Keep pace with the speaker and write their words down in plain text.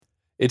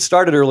It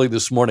started early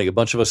this morning. A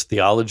bunch of us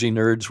theology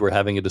nerds were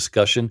having a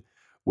discussion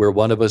where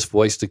one of us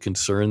voiced a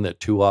concern that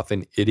too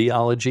often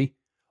ideology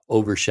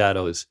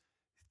overshadows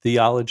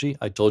theology.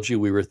 I told you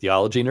we were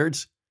theology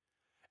nerds.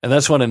 And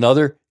that's when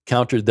another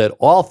countered that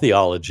all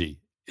theology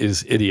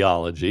is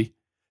ideology.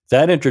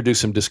 That introduced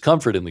some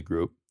discomfort in the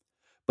group.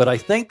 But I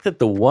think that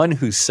the one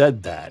who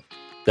said that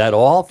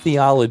all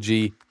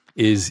theology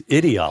is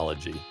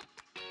ideology,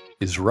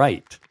 is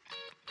right.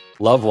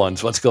 Loved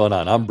ones, what's going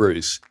on? I'm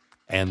Bruce,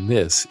 and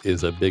this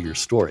is A Bigger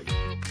Story.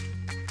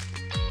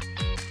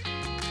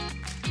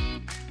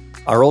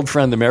 Our old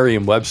friend, the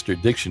Merriam-Webster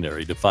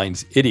Dictionary,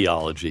 defines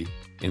ideology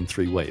in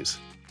three ways.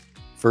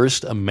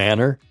 First, a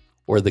manner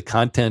or the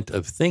content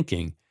of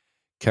thinking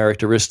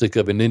characteristic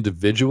of an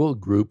individual,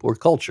 group, or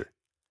culture.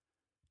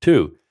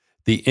 Two,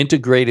 the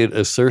integrated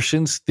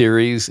assertions,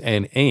 theories,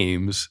 and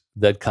aims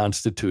that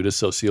constitute a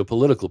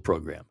sociopolitical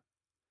program.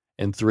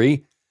 And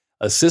three,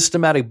 a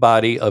systematic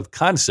body of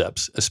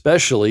concepts,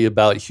 especially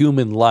about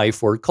human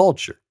life or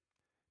culture.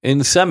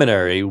 In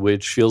seminary,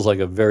 which feels like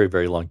a very,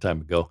 very long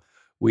time ago,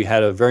 we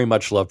had a very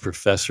much loved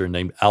professor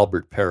named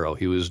Albert Perrow.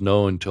 He was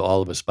known to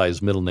all of us by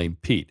his middle name,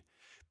 Pete.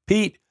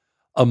 Pete,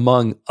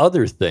 among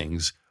other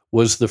things,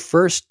 was the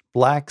first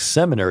black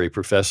seminary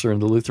professor in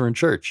the Lutheran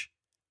Church.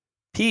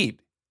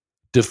 Pete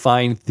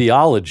defined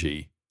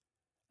theology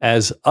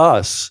as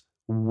us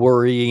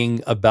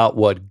worrying about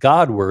what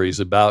God worries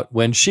about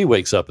when she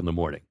wakes up in the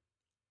morning.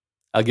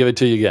 I'll give it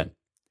to you again.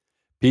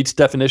 Pete's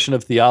definition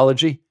of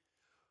theology,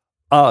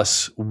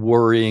 us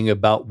worrying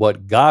about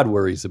what God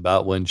worries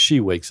about when she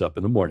wakes up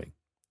in the morning.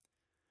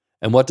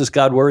 And what does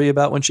God worry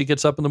about when she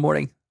gets up in the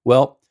morning?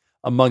 Well,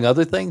 among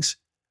other things,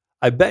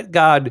 I bet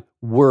God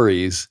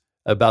worries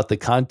about the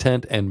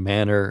content and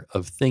manner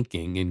of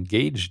thinking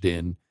engaged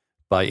in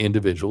by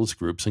individuals,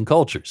 groups, and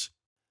cultures.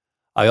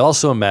 I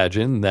also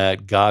imagine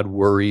that God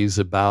worries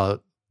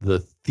about the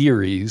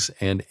theories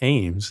and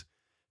aims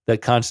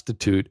that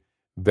constitute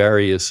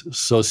various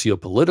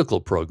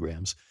sociopolitical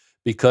programs,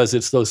 because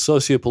it's those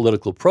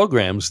sociopolitical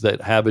programs that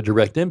have a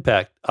direct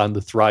impact on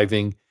the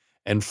thriving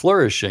and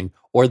flourishing,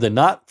 or the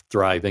not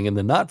thriving and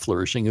the not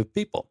flourishing of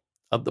people,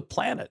 of the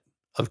planet,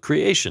 of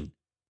creation.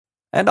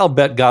 And I'll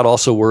bet God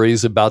also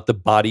worries about the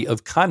body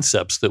of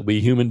concepts that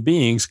we human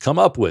beings come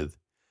up with.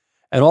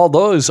 And all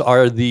those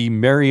are the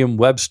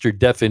Merriam-Webster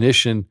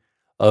definition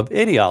of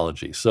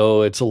ideology.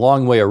 So it's a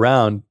long way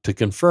around to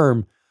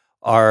confirm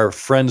our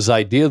friend's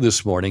idea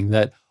this morning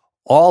that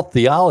all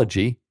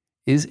theology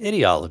is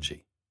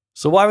ideology.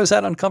 So why was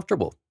that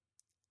uncomfortable?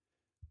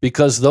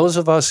 Because those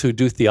of us who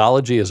do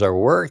theology as our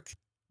work,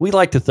 we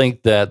like to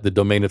think that the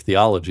domain of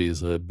theology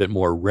is a bit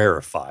more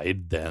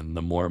rarefied than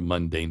the more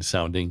mundane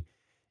sounding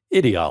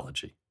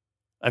ideology.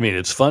 I mean,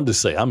 it's fun to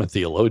say I'm a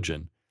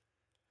theologian.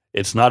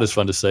 It's not as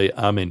fun to say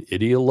I'm an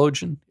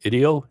ideologian.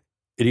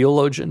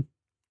 Ideologian.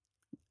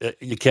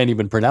 You can't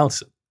even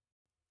pronounce it.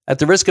 At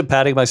the risk of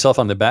patting myself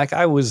on the back,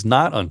 I was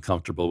not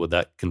uncomfortable with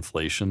that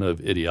conflation of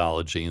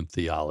ideology and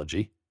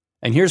theology.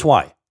 And here's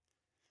why.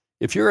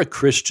 If you're a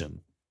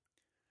Christian,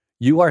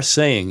 you are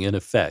saying, in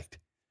effect,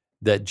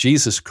 that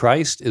Jesus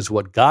Christ is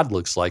what God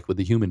looks like with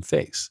a human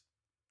face.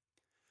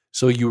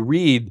 So you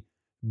read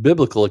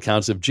biblical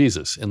accounts of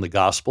Jesus in the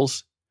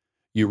Gospels.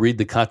 You read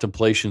the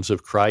contemplations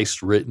of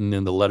Christ written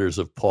in the letters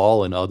of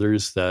Paul and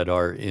others that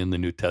are in the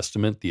New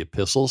Testament, the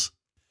epistles,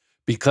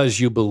 because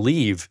you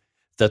believe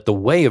that the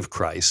way of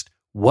Christ,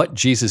 what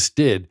Jesus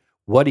did,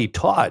 what he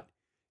taught,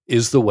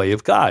 is the way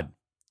of God.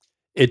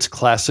 It's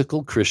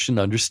classical Christian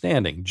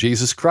understanding.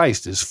 Jesus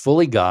Christ is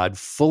fully God,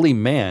 fully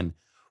man,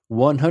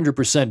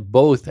 100%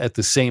 both at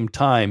the same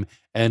time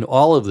and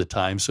all of the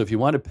time. So if you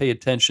want to pay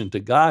attention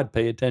to God,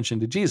 pay attention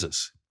to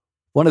Jesus.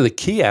 One of the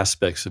key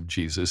aspects of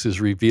Jesus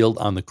is revealed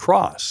on the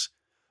cross.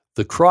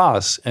 The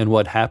cross and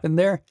what happened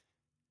there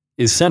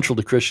is central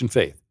to Christian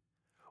faith.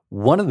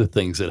 One of the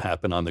things that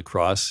happened on the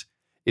cross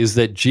is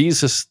that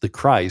Jesus, the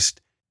Christ,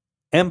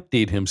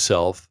 emptied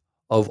himself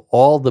of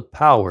all the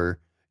power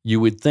you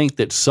would think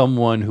that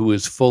someone who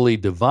is fully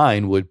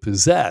divine would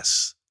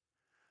possess.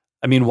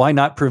 I mean, why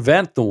not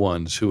prevent the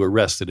ones who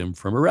arrested him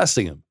from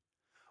arresting him?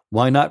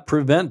 Why not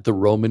prevent the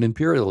Roman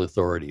imperial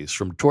authorities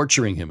from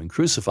torturing him and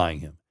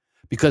crucifying him?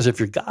 Because if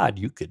you're God,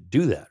 you could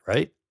do that,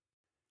 right?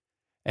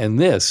 And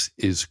this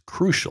is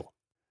crucial.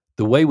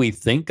 The way we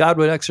think God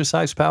would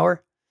exercise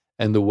power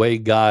and the way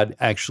God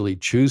actually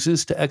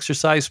chooses to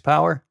exercise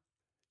power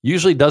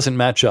usually doesn't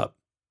match up.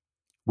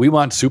 We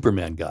want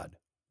Superman God,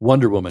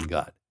 Wonder Woman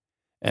God,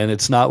 and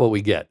it's not what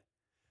we get.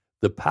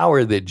 The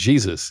power that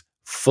Jesus,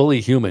 fully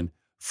human,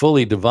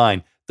 fully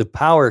divine, the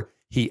power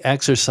he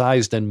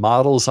exercised and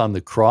models on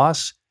the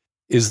cross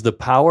is the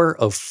power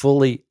of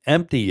fully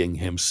emptying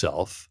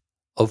himself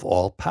of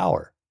all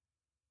power.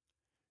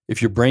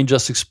 If your brain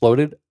just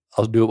exploded,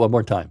 I'll do it one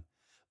more time.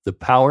 The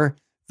power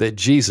that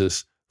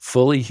Jesus,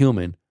 fully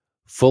human,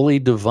 fully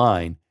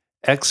divine,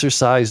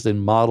 exercised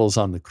and models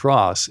on the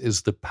cross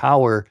is the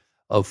power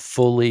of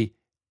fully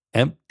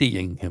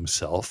emptying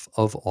himself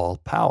of all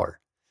power.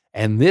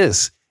 And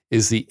this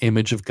is the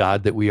image of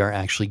God that we are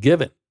actually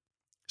given.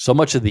 So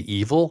much of the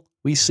evil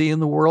we see in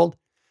the world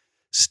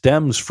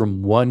stems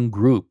from one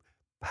group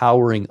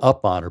powering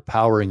up on or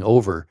powering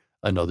over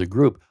another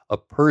group, a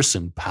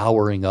person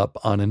powering up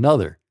on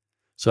another.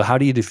 So how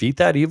do you defeat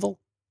that evil?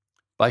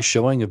 By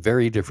showing a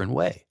very different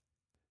way.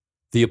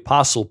 The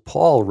Apostle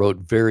Paul wrote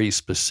very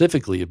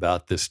specifically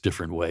about this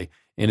different way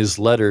in his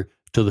letter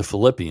to the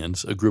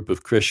Philippians, a group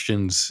of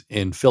Christians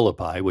in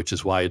Philippi, which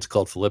is why it's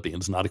called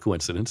Philippians, not a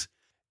coincidence.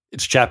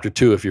 It's chapter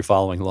 2 if you're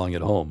following along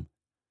at home.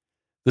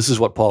 This is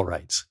what Paul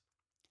writes.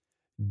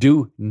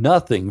 Do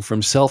nothing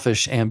from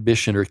selfish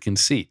ambition or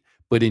conceit,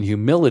 but in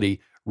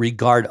humility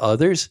regard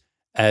others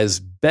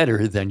as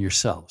better than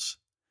yourselves.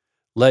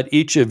 Let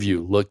each of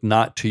you look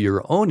not to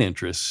your own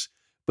interests,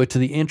 but to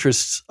the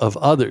interests of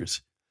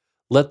others.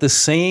 Let the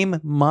same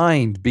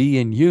mind be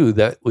in you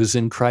that was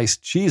in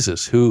Christ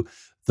Jesus, who,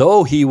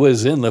 though he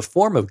was in the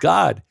form of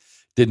God,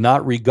 did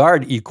not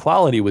regard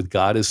equality with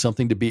God as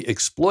something to be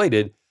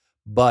exploited,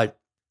 but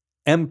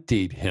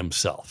emptied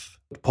himself.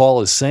 What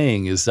Paul is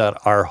saying is that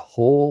our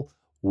whole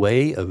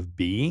way of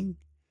being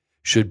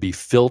should be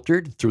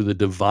filtered through the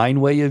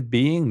divine way of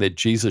being that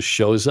Jesus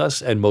shows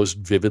us and most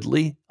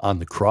vividly on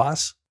the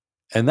cross.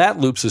 And that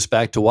loops us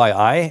back to why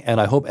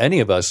I hope any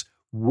of us,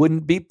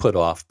 wouldn't be put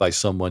off by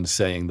someone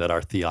saying that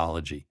our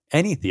theology,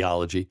 any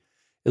theology,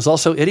 is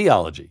also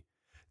ideology,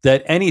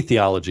 that any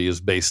theology is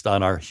based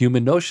on our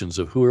human notions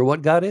of who or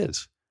what God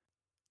is.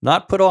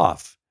 Not put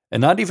off,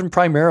 and not even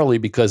primarily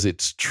because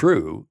it's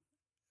true,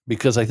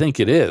 because I think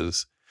it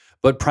is,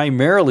 but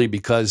primarily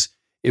because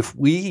if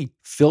we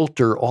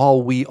filter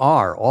all we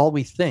are, all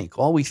we think,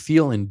 all we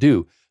feel and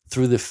do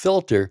through the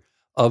filter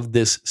of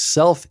this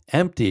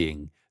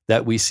self-emptying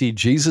that we see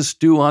Jesus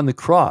do on the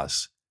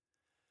cross,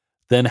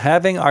 then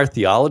having our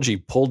theology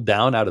pulled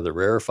down out of the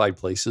rarefied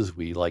places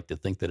we like to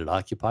think that it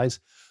occupies,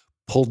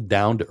 pulled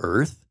down to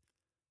earth,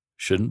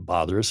 shouldn't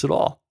bother us at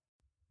all.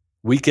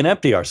 We can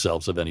empty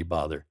ourselves of any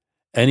bother,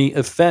 any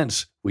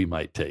offense we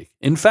might take.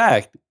 In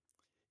fact,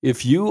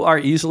 if you are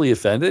easily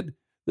offended,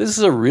 this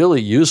is a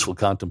really useful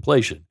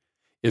contemplation.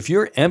 If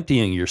you're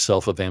emptying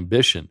yourself of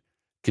ambition,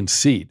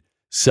 conceit,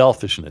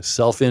 selfishness,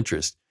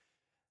 self-interest,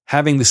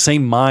 having the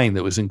same mind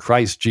that was in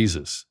Christ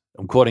Jesus,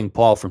 I'm quoting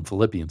Paul from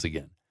Philippians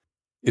again.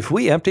 If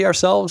we empty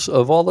ourselves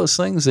of all those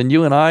things, then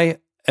you and I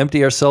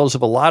empty ourselves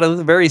of a lot of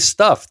the very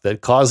stuff that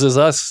causes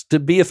us to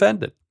be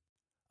offended.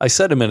 I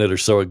said a minute or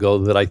so ago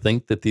that I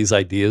think that these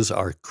ideas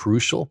are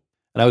crucial,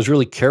 and I was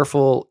really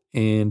careful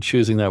in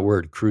choosing that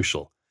word,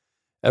 crucial.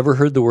 Ever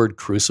heard the word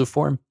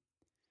cruciform?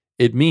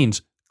 It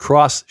means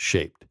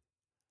cross-shaped.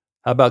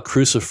 How about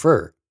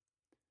crucifer?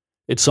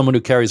 It's someone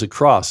who carries a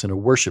cross in a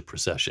worship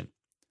procession.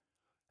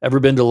 Ever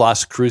been to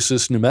Las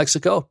Cruces, New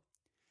Mexico?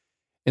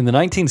 In the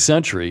 19th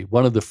century,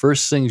 one of the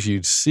first things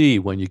you'd see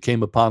when you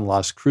came upon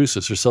Las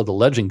Cruces, or so the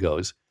legend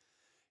goes,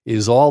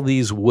 is all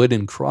these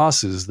wooden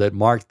crosses that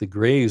marked the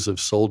graves of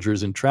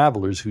soldiers and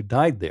travelers who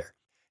died there.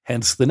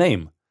 Hence the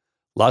name,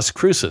 Las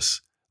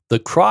Cruces, the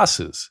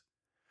crosses.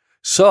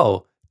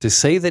 So, to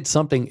say that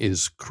something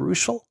is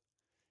crucial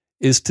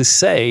is to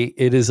say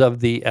it is of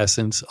the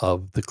essence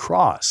of the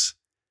cross.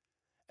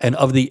 And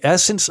of the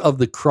essence of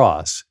the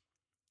cross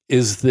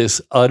is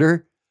this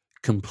utter,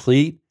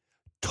 complete,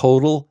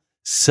 total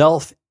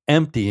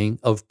self-emptying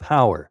of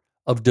power,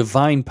 of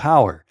divine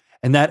power.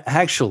 And that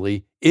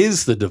actually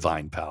is the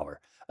divine power,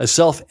 a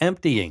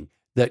self-emptying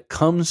that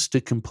comes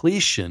to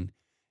completion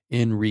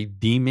in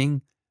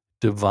redeeming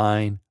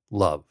divine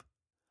love.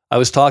 I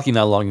was talking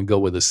not long ago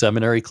with a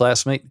seminary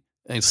classmate,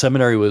 and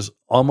seminary was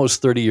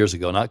almost 30 years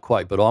ago, not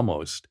quite, but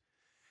almost.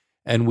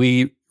 And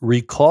we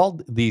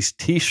recalled these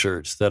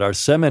T-shirts that our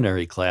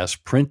seminary class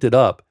printed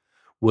up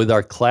with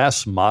our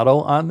class motto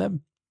on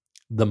them.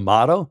 The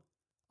motto,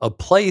 a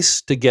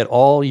place to get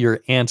all your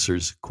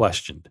answers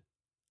questioned.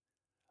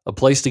 A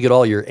place to get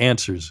all your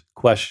answers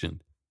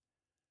questioned.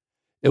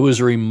 It was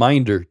a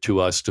reminder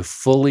to us to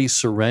fully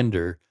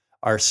surrender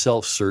our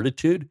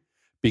self-certitude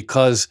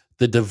because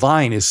the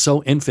divine is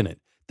so infinite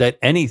that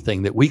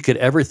anything that we could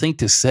ever think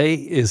to say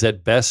is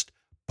at best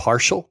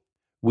partial.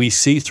 We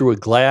see through a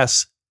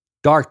glass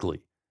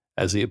darkly,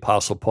 as the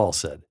Apostle Paul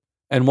said.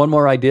 And one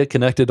more idea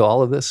connected to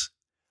all of this.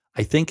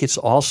 I think it's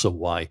also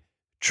why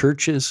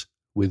churches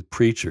with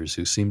preachers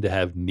who seem to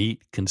have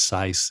neat,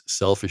 concise,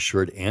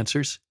 self-assured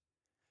answers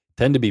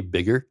tend to be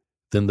bigger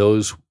than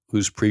those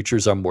whose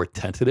preachers are more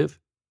tentative.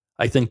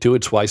 I think, too,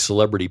 it's why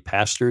celebrity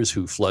pastors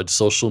who flood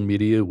social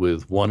media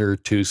with 1 or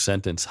 2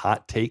 sentence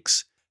hot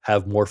takes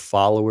have more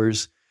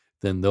followers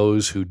than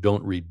those who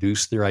don't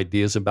reduce their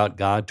ideas about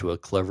God to a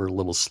clever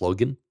little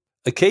slogan.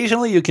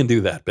 Occasionally you can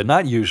do that, but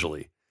not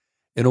usually.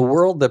 In a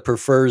world that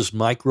prefers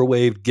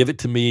microwave, give it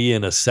to me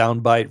in a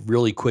soundbite,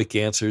 really quick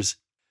answers,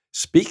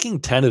 speaking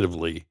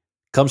tentatively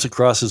comes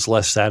across as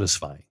less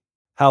satisfying.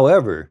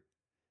 However,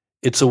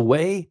 it's a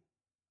way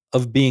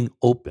of being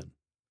open,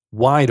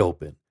 wide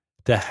open,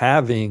 to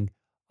having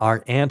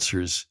our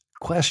answers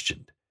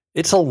questioned.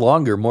 It's a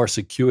longer, more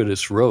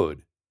circuitous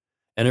road,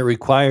 and it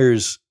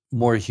requires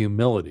more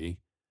humility,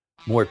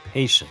 more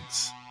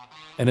patience,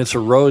 and it's a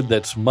road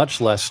that's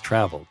much less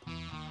traveled.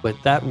 But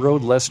that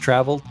road less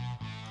traveled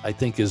I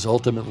think is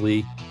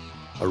ultimately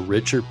a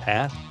richer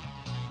path,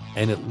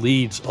 and it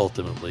leads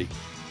ultimately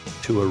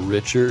to a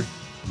richer,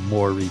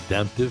 more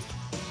redemptive,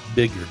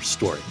 bigger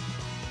story.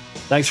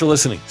 Thanks for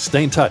listening.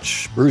 Stay in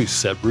touch.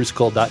 Bruce at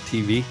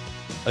brucecole.tv.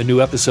 A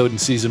new episode in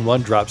Season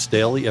 1 drops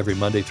daily every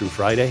Monday through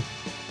Friday.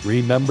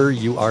 Remember,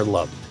 you are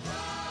loved.